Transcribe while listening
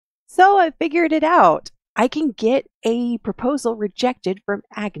So I figured it out. I can get a proposal rejected from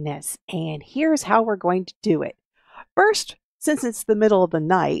Agnes, and here's how we're going to do it. First, since it's the middle of the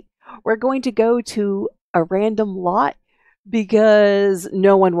night, we're going to go to a random lot because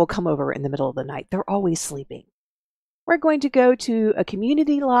no one will come over in the middle of the night. They're always sleeping. We're going to go to a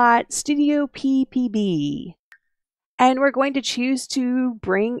community lot, Studio PPB, and we're going to choose to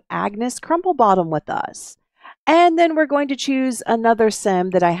bring Agnes Crumplebottom with us. And then we're going to choose another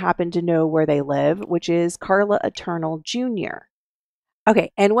sim that I happen to know where they live, which is Carla Eternal Jr.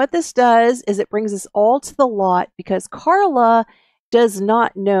 Okay, and what this does is it brings us all to the lot because Carla does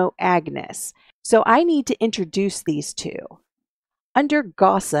not know Agnes. So I need to introduce these two. Under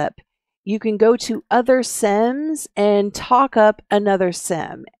Gossip, you can go to Other Sims and talk up another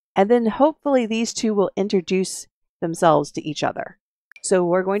sim. And then hopefully these two will introduce themselves to each other. So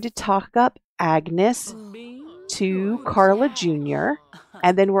we're going to talk up Agnes to Carla Jr.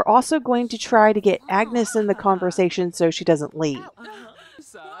 And then we're also going to try to get Agnes in the conversation so she doesn't leave.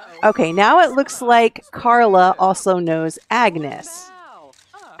 Okay, now it looks like Carla also knows Agnes.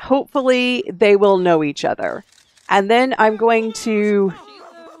 Hopefully they will know each other. And then I'm going to...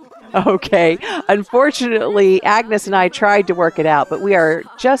 Okay, unfortunately, Agnes and I tried to work it out, but we are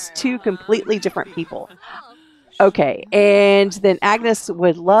just two completely different people. Okay, and then Agnes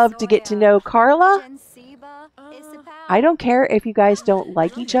would love to get to know Carla. I don't care if you guys don't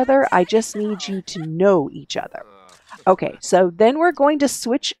like each other. I just need you to know each other. Okay, so then we're going to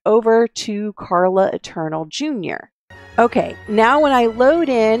switch over to Carla Eternal Jr. Okay, now when I load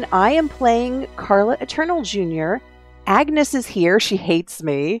in, I am playing Carla Eternal Jr. Agnes is here. She hates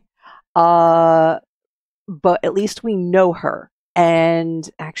me. But at least we know her. And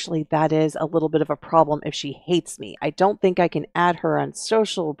actually, that is a little bit of a problem if she hates me. I don't think I can add her on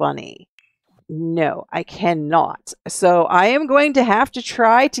Social Bunny. No, I cannot. So I am going to have to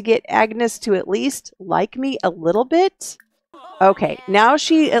try to get Agnes to at least like me a little bit. Okay, now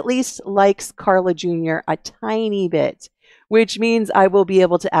she at least likes Carla Jr. a tiny bit, which means I will be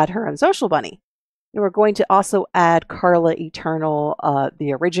able to add her on Social Bunny. And we're going to also add Carla Eternal,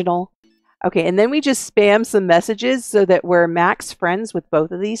 the original. Okay, and then we just spam some messages so that we're max friends with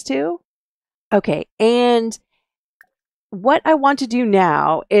both of these two. Okay, and what I want to do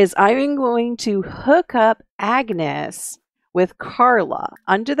now is I'm going to hook up Agnes with Carla.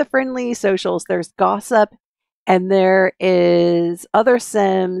 Under the friendly socials, there's Gossip, and there is Other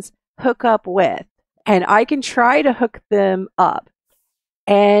Sims, Hook Up With. And I can try to hook them up.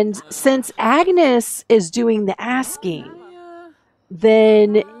 And since Agnes is doing the asking,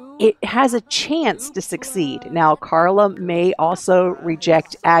 then it has a chance to succeed. Now, Carla may also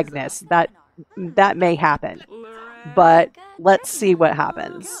reject Agnes. That may happen. But let's see what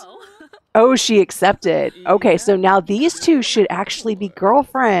happens. Oh, she accepted. Okay, so now these two should actually be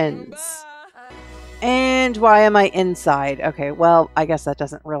girlfriends. And why am I inside? Okay, well, I guess that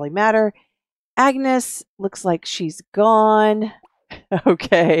doesn't really matter. Agnes looks like she's gone.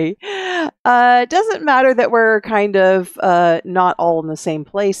 Okay. It doesn't matter that we're kind of not all in the same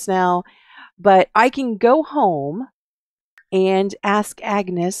place now, but I can go home and ask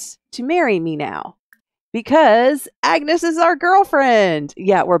Agnes to marry me now because Agnes is our girlfriend.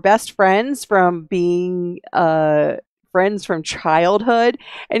 Yeah, we're best friends from being friends from childhood,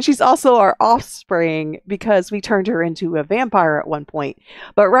 and she's also our offspring because we turned her into a vampire at one point.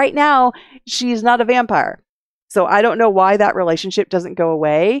 But right now, she's not a vampire. So I don't know why that relationship doesn't go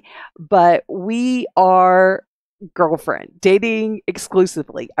away, but we are girlfriend, dating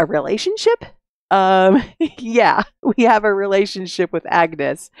exclusively. A relationship? Yeah, we have a relationship with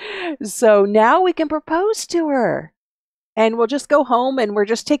Agnes. So now we can propose to her. And we'll just go home and we're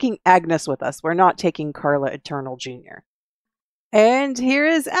just taking Agnes with us. We're not taking Carla Eternal Jr. And here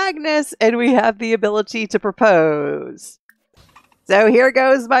is Agnes, and we have the ability to propose. So here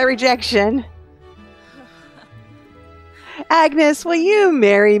goes my rejection. Agnes, will you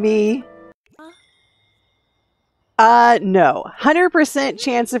marry me? No. 100%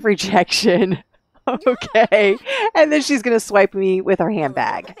 chance of rejection. Okay. And then she's going to swipe me with her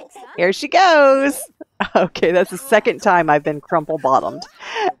handbag. Here she goes. Okay, that's the second time I've been crumple-bottomed.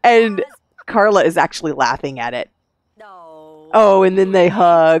 And Carla is actually laughing at it. Oh, and then they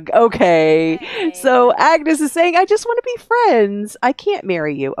hug. Okay. So Agnes is saying, I just want to be friends. I can't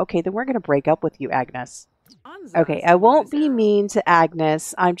marry you. Okay, then we're going to break up with you, Agnes. Okay, I won't be mean to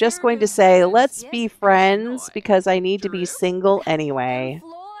Agnes. I'm just going to say, let's be friends because I need to be single anyway.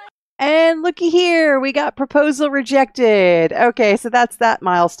 And looky here, we got proposal rejected. Okay, so that's that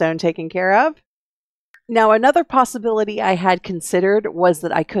milestone taken care of. Now, another possibility I had considered was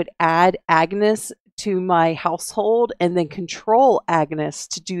that I could add Agnes to my household and then control Agnes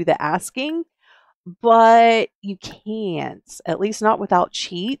to do the asking, but you can't, at least not without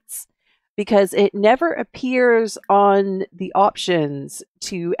cheats, because it never appears on the options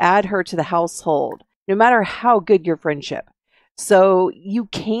to add her to the household, no matter how good your friendship. So you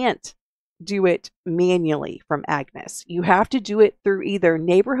can't do it manually from Agnes. You have to do it through either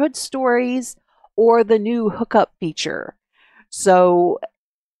neighborhood stories or the new hookup feature. So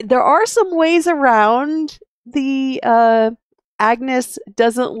there are some ways around the Agnes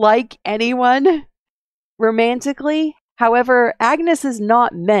doesn't like anyone romantically. However, Agnes is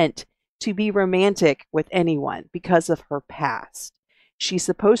not meant to be romantic with anyone because of her past. She's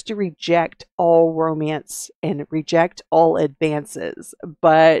supposed to reject all romance and reject all advances,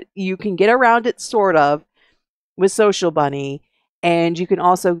 but you can get around it sort of with Social Bunny, and you can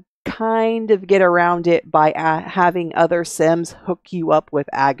also kind of get around it by having other Sims hook you up with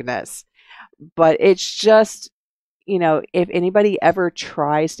Agnes. But it's just, you know, if anybody ever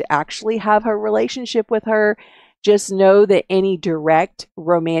tries to actually have a relationship with her, just know that any direct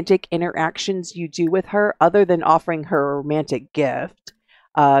romantic interactions you do with her, other than offering her a romantic gift,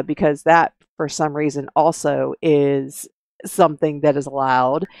 because that for some reason also is something that is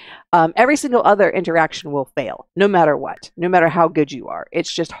allowed, every single other interaction will fail, no matter what, no matter how good you are.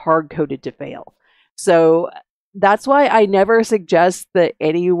 It's just hard-coded to fail. So that's why I never suggest that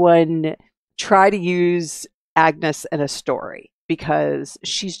anyone try to use Agnes in a story, because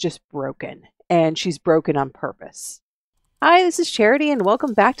she's just broken, and she's broken on purpose. Hi, this is Charity, and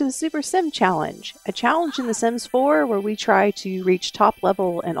welcome back to the Super Sim Challenge, a challenge in The Sims 4 where we try to reach top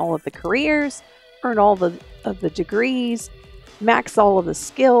level in all of the careers, earn all of the degrees, max all of the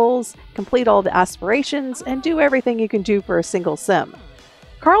skills, complete all the aspirations, and do everything you can do for a single sim.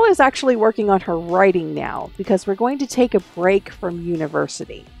 Carla is actually working on her writing now because we're going to take a break from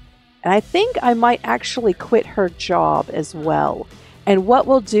university. And I think I might actually quit her job as well. And what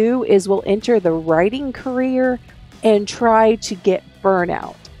we'll do is we'll enter the writing career and try to get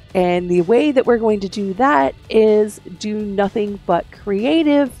burnout. And the way that we're going to do that is do nothing but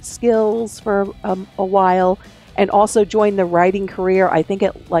creative skills for a while, and also join the writing career, I think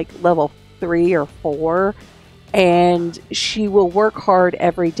at like level 3 or 4. And she will work hard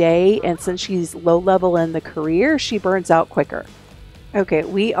every day, and since she's low level in the career, she burns out quicker. Okay,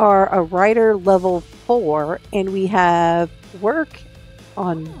 we are a writer level 4, and we have work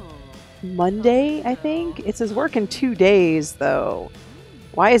on Monday, I think. It says work in 2 days, though.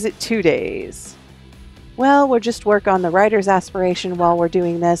 Why is it 2 days? Well, we'll just work on the writer's aspiration while we're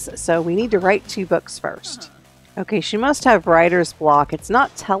doing this, so we need to write 2 books first. Okay, she must have writer's block. It's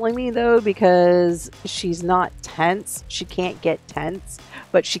not telling me, though, because she's not tense. She can't get tense,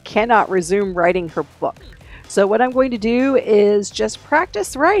 but she cannot resume writing her book. So what I'm going to do is just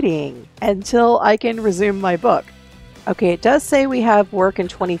practice writing until I can resume my book. Okay, it does say we have work in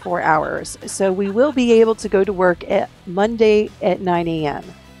 24 hours, so we will be able to go to work at Monday at 9 a.m.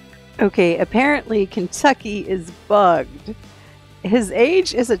 Okay, apparently Kentucky is bugged. His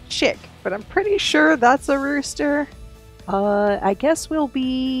age is a chick, but I'm pretty sure that's a rooster. I guess we'll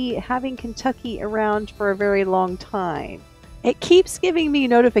be having Kentucky around for a very long time. It keeps giving me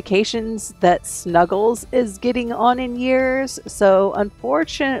notifications that Snuggles is getting on in years, so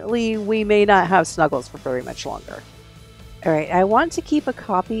unfortunately we may not have Snuggles for very much longer. Alright, I want to keep a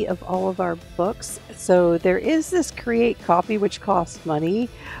copy of all of our books, so there is this create copy which costs money,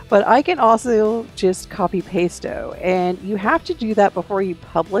 but I can also just copy pasto, and you have to do that before you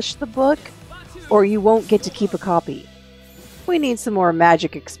publish the book, or you won't get to keep a copy. We need some more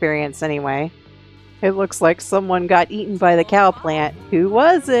magic experience anyway. It looks like someone got eaten by the cow plant. Who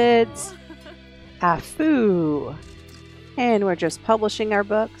was it? Afu. And we're just publishing our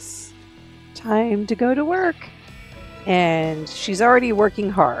books. Time to go to work. And she's already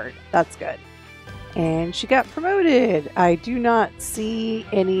working hard. That's good. And she got promoted. I do not see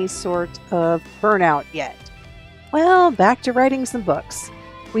any sort of burnout yet. Well, back to writing some books.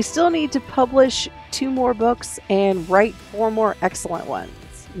 We still need to publish 2 more books and write 4 more excellent ones.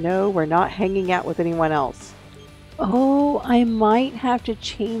 No, we're not hanging out with anyone else. Oh, I might have to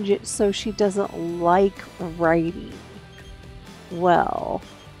change it so she doesn't like writing. Well,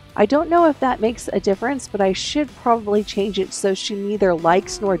 I don't know if that makes a difference, but I should probably change it so she neither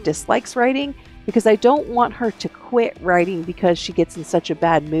likes nor dislikes writing, because I don't want her to quit writing because she gets in such a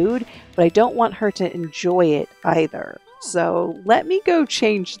bad mood, but I don't want her to enjoy it either. So let me go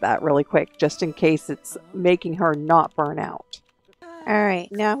change that really quick, just in case it's making her not burn out.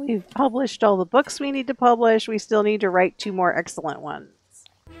 Alright, now we've published all the books we need to publish. We still need to write 2 more excellent ones.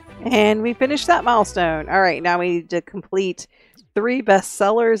 And we finished that milestone. Alright, now we need to complete 3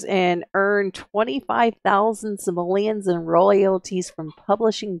 bestsellers and earn 25,000 simoleons in royalties from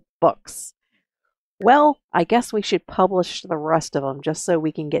publishing books. Well, I guess we should publish the rest of them just so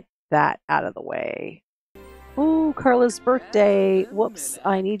we can get that out of the way. Ooh, Carla's birthday. Whoops,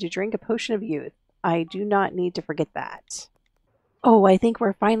 I need to drink a potion of youth. I do not need to forget that. Oh, I think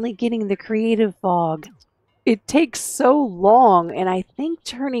we're finally getting the creative fog. It takes so long, and I think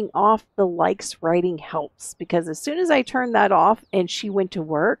turning off the likes writing helps, because as soon as I turn that off and she went to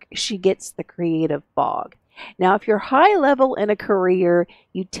work, she gets the creative fog. Now, if you're high level in a career,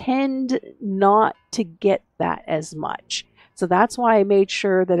 you tend not to get that as much. So that's why I made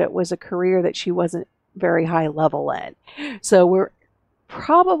sure that it was a career that she wasn't very high level in. So we're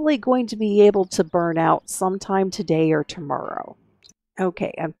probably going to be able to burn out sometime today or tomorrow.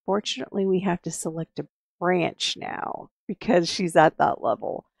 Okay, unfortunately, we have to select a branch now because she's at that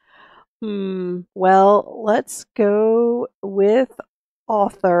level. Well, let's go with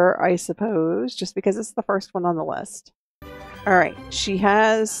author, I suppose, just because it's the first one on the list. All right, she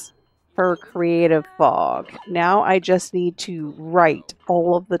has her creative fog. Now I just need to write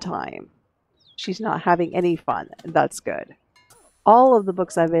all of the time. She's not having any fun. That's good. All of the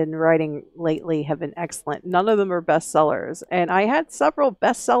books I've been writing lately have been excellent. None of them are bestsellers. And I had several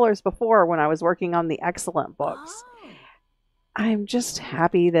bestsellers before when I was working on the excellent books. I'm just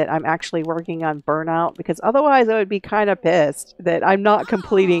happy that I'm actually working on Burnout, because otherwise I would be kind of pissed that I'm not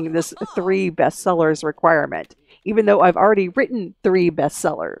completing this 3 bestsellers requirement, even though I've already written 3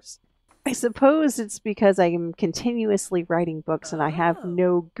 bestsellers. I suppose it's because I am continuously writing books and I have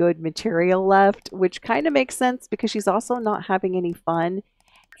no good material left, which kind of makes sense because she's also not having any fun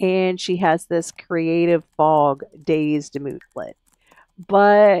and she has this creative fog, dazed moodlet.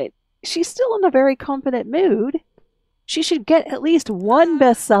 But she's still in a very confident mood. She should get at least 1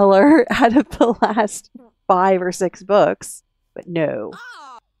 bestseller out of the last 5 or 6 books, but no.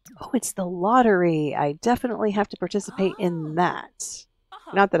 Oh, it's the lottery. I definitely have to participate in that.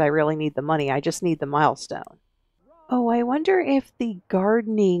 Not that I really need the money, I just need the milestone. Oh, I wonder if the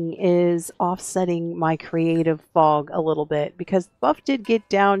gardening is offsetting my creative fog a little bit, because Buff did get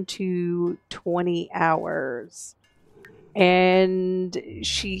down to 20 hours. And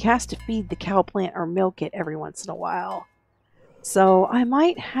she has to feed the cow plant or milk it every once in a while. So I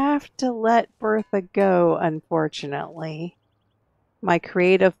might have to let Bertha go, unfortunately. My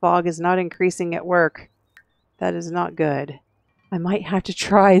creative fog is not increasing at work. That is not good. I might have to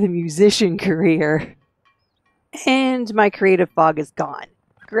try the musician career. And my creative fog is gone.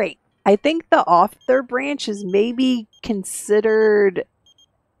 Great. I think the author branch is maybe considered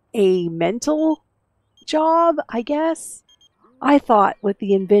a mental job, I guess. I thought with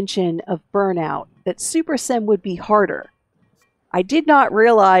the invention of Burnout that Super Sim would be harder. I did not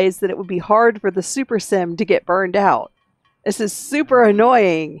realize that it would be hard for the Super Sim to get burned out. This is super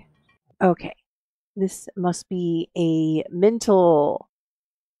annoying. Okay. This must be a mental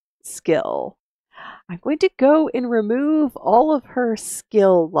skill. I'm going to go and remove all of her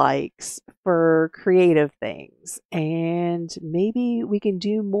skill likes for creative things. And maybe we can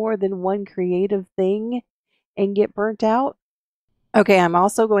do more than one creative thing and get burnt out. Okay, I'm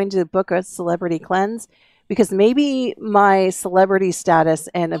also going to book a celebrity cleanse because maybe my celebrity status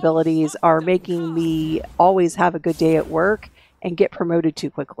and abilities are making me always have a good day at work and get promoted too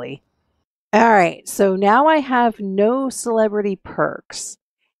quickly. All right, so now I have no celebrity perks,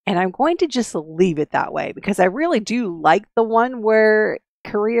 and I'm going to just leave it that way because I really do like the one where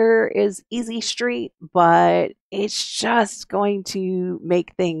career is easy street, but it's just going to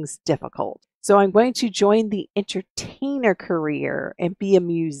make things difficult. So I'm going to join the entertainer career and be a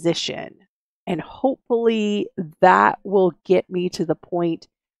musician, and hopefully that will get me to the point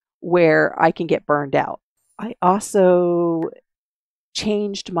where I can get burned out. I also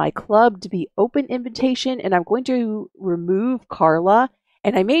changed my club to be open invitation, and I'm going to remove Carla,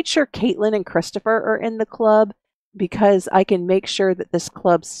 and I made sure Caitlin and Christopher are in the club because I can make sure that this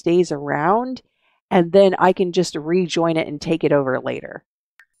club stays around, and then I can just rejoin it and take it over later.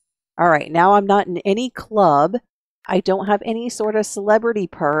 All right, now I'm not in any club. I don't have any sort of celebrity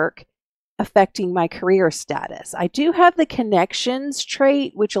perk affecting my career status. I do have the connections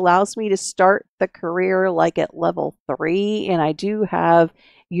trait, which allows me to start the career like at level 3, and I do have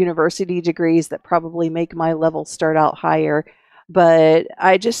university degrees that probably make my level start out higher, but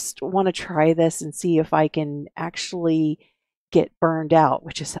I just want to try this and see if I can actually get burned out,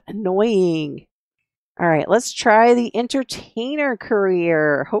 which is annoying. All right, let's try the entertainer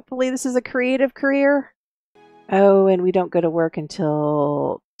career. Hopefully this is a creative career. Oh, and we don't go to work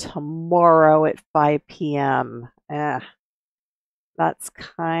until tomorrow at 5 p.m. That's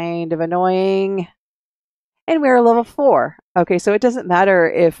kind of annoying. And we're level 4. Okay, so it doesn't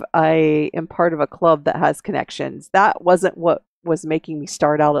matter if I am part of a club that has connections. That wasn't what was making me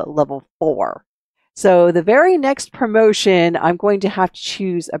start out at level 4. So the very next promotion, I'm going to have to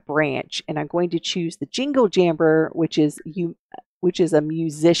choose a branch, and I'm going to choose the Jingle Jammer, which is a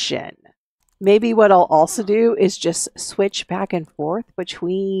musician. Maybe what I'll also do is just switch back and forth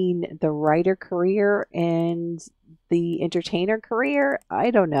between the writer career and the entertainer career. I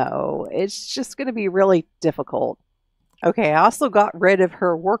don't know. It's just going to be really difficult. Okay, I also got rid of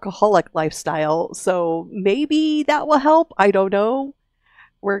her workaholic lifestyle, so maybe that will help. I don't know.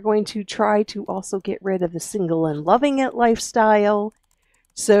 We're going to try to also get rid of the single and loving it lifestyle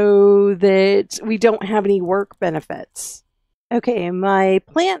so that we don't have any work benefits. Okay, my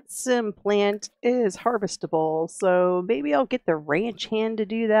plant sim plant is harvestable, so maybe I'll get the ranch hand to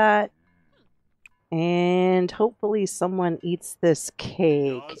do that. And hopefully someone eats this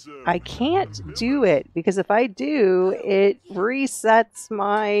cake. I can't do it because if I do, it resets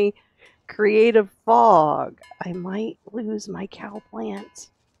my creative fog. I might lose my cow plant.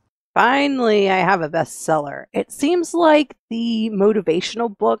 Finally, I have a bestseller. It seems like the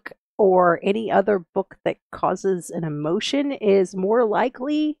motivational book or any other book that causes an emotion is more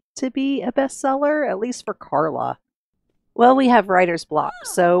likely to be a bestseller, at least for Carla. Well, we have writer's block,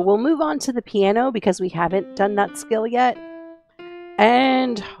 so we'll move on to the piano because we haven't done that skill yet.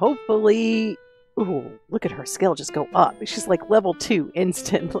 And hopefully... Ooh, look at her skill just go up. She's like level 2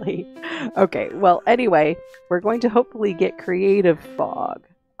 instantly. Okay, well, anyway, we're going to hopefully get creative fog.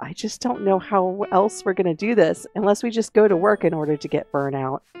 I just don't know how else we're going to do this unless we just go to work in order to get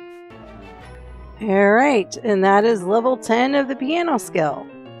burnout. Alright, and that is level 10 of the piano skill.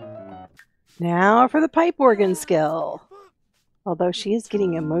 Now for the pipe organ skill. Although she is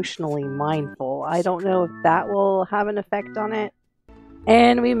getting emotionally mindful, I don't know if that will have an effect on it.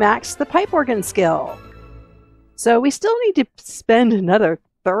 And we maxed the pipe organ skill. So we still need to spend another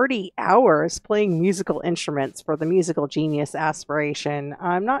 30 hours playing musical instruments for the musical genius aspiration.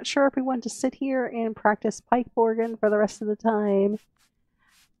 I'm not sure if we want to sit here and practice pipe organ for the rest of the time.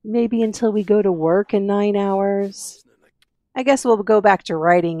 Maybe until we go to work in 9 hours. I guess we'll go back to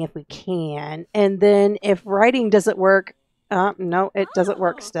writing if we can. And then if writing doesn't work, no, it doesn't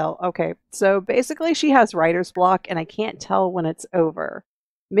work still. Okay, so basically she has writer's block and I can't tell when it's over.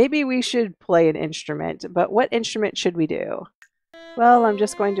 Maybe we should play an instrument, but what instrument should we do? Well, I'm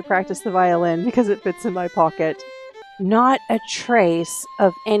just going to practice the violin because it fits in my pocket. Not a trace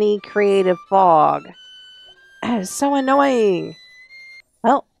of any creative fog. That is so annoying.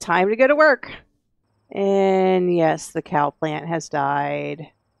 Well, time to go to work. And yes, the cow plant has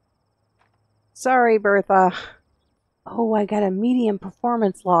died. Sorry, Bertha. Oh, I got a medium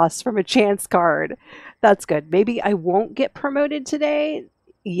performance loss from a chance card. That's good. Maybe I won't get promoted today.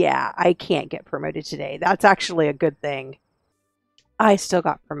 Yeah, I can't get promoted today. That's actually a good thing. I still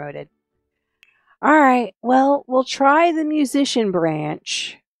got promoted. All right, well, we'll try the musician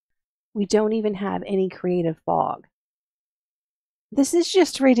branch. We don't even have any creative fog. This is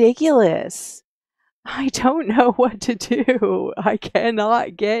just ridiculous. I don't know what to do. I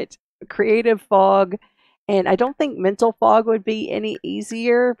cannot get creative fog. And I don't think mental fog would be any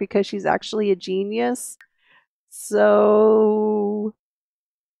easier because she's actually a genius. So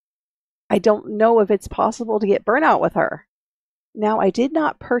I don't know if it's possible to get burnout with her. Now, I did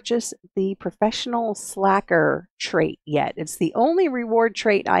not purchase the professional slacker trait yet. It's the only reward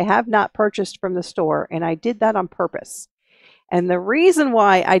trait I have not purchased from the store, and I did that on purpose. And the reason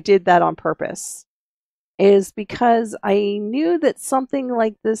why I did that on purpose is because I knew that something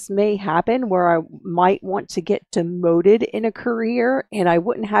like this may happen where I might want to get demoted in a career, and I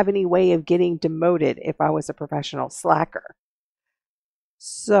wouldn't have any way of getting demoted if I was a professional slacker.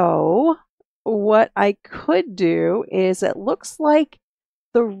 So what I could do is it looks like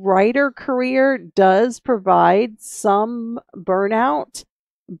the writer career does provide some burnout,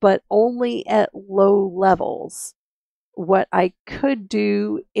 but only at low levels. What I could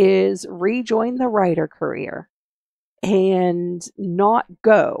do is rejoin the writer career and not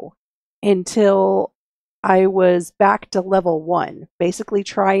go until I was back to level 1. Basically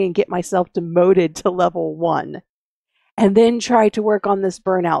try and get myself demoted to level 1 and then try to work on this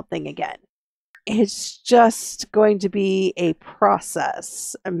burnout thing again. It's just going to be a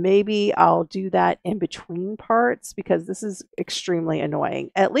process. Maybe I'll do that in between parts because this is extremely annoying.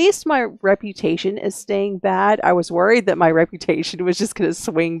 At least my reputation is staying bad. I was worried that my reputation was just going to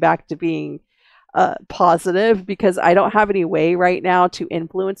swing back to being positive because I don't have any way right now to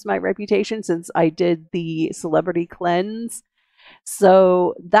influence my reputation since I did the celebrity cleanse.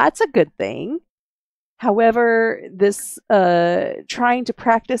 So that's a good thing. However, this trying to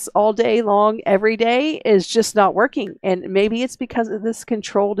practice all day long, every day, is just not working. And maybe it's because of this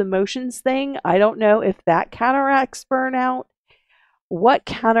controlled emotions thing. I don't know if that counteracts burnout. What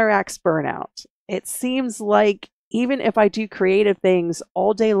counteracts burnout? It seems like even if I do creative things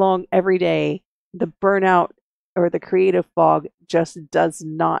all day long, every day, the burnout or the creative fog just does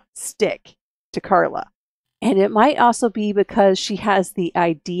not stick to Carla. And it might also be because she has the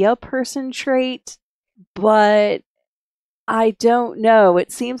idea person trait, but I don't know.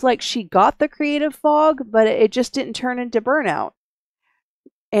 It seems like she got the creative fog, but it just didn't turn into burnout.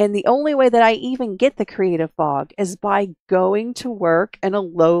 And the only way that I even get the creative fog is by going to work in a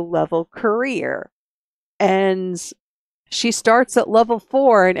low-level career. And she starts at level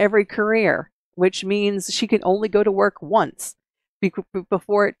 4 in every career, which means she can only go to work once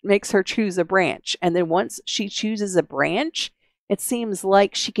before it makes her choose a branch. And then once she chooses a branch, it seems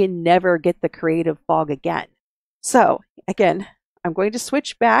like she can never get the creative fog again. So, again, I'm going to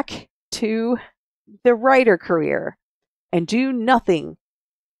switch back to the writer career and do nothing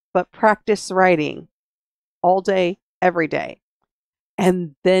but practice writing all day, every day.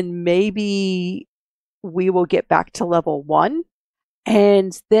 And then maybe we will get back to level 1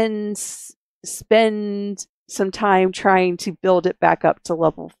 and then spend some time trying to build it back up to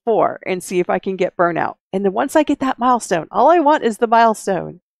level 4 and see if I can get burnout. And then once I get that milestone, all I want is the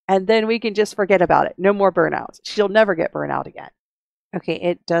milestone. And then we can just forget about it. No more burnout. She'll never get burnout again. Okay,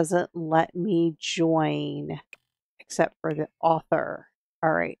 it doesn't let me join except for the author.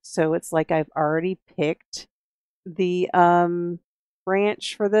 All right, so it's like I've already picked the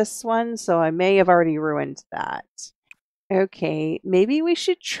branch for this one, so I may have already ruined that. Okay, maybe we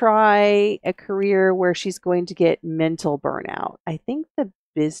should try a career where she's going to get mental burnout. I think the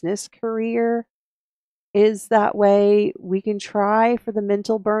business career is that way. We can try for the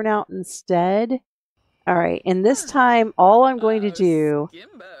mental burnout instead. All right, and this time all I'm going to do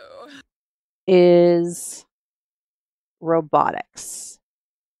is robotics.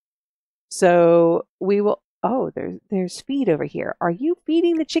 So we will, oh, there's feed over here. Are you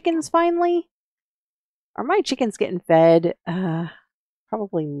feeding the chickens finally? Are my chickens getting fed?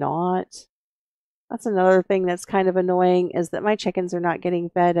 Probably not. That's another thing that's kind of annoying, is that my chickens are not getting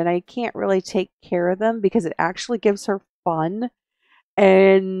fed and I can't really take care of them because it actually gives her fun.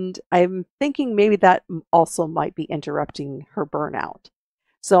 And I'm thinking maybe that also might be interrupting her burnout.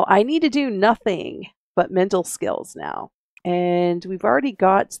 So I need to do nothing but mental skills now. And we've already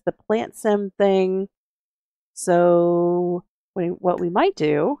got the plant sim thing. So what we might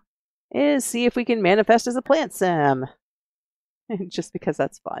do is see if we can manifest as a plant sim. Just because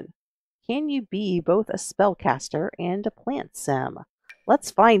that's fun. Can you be both a spellcaster and a plant sim?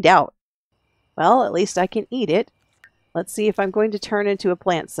 Let's find out. Well, at least I can eat it. Let's see if I'm going to turn into a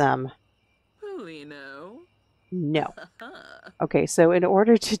plant sim. No. Okay, so in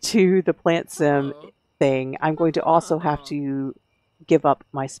order to do the plant sim thing, I'm going to also have to give up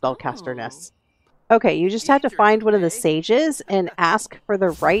my spellcasterness. Okay, you just have to find one of the sages and ask for the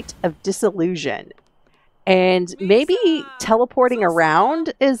rite of disillusion. And maybe teleporting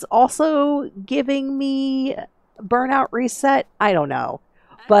around is also giving me burnout reset. I don't know.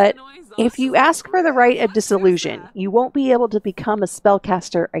 But if you ask for the rite of disillusion, you won't be able to become a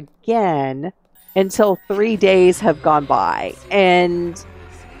spellcaster again until 3 days have gone by. And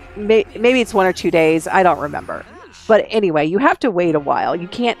maybe it's 1 or 2 days. I don't remember. But anyway, you have to wait a while. You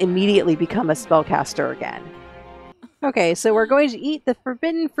can't immediately become a spellcaster again. Okay, so we're going to eat the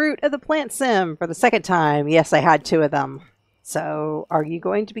forbidden fruit of the plant sim for the second time. Yes, I had 2 of them. So, are you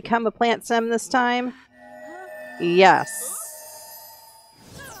going to become a plant sim this time? Yes.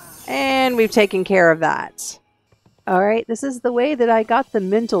 And we've taken care of that. Alright, this is the way that I got the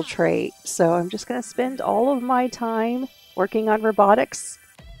mental trait. So I'm just going to spend all of my time working on robotics.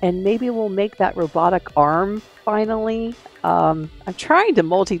 And maybe we'll make that robotic arm finally. I'm trying to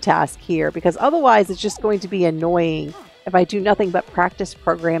multitask here because otherwise it's just going to be annoying if I do nothing but practice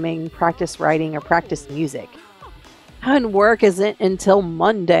programming, practice writing, or practice music. And work isn't until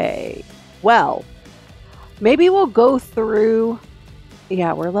Monday. Well, maybe we'll go through...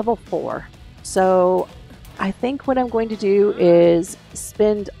 Yeah, we're level 4. So I think what I'm going to do is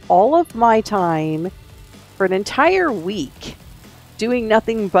spend all of my time for an entire week doing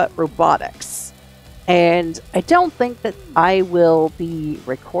nothing but robotics. And I don't think that I will be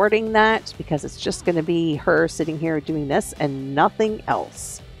recording that because it's just going to be her sitting here doing this and nothing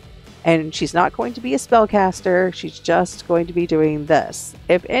else. And she's not going to be a spellcaster. She's just going to be doing this.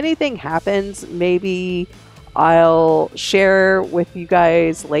 If anything happens, maybe I'll share with you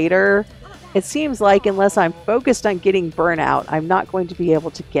guys later. It seems like unless I'm focused on getting burnout, I'm not going to be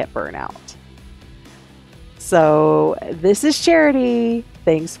able to get burnout. So this is Charity.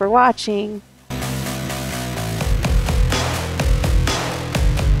 Thanks for watching.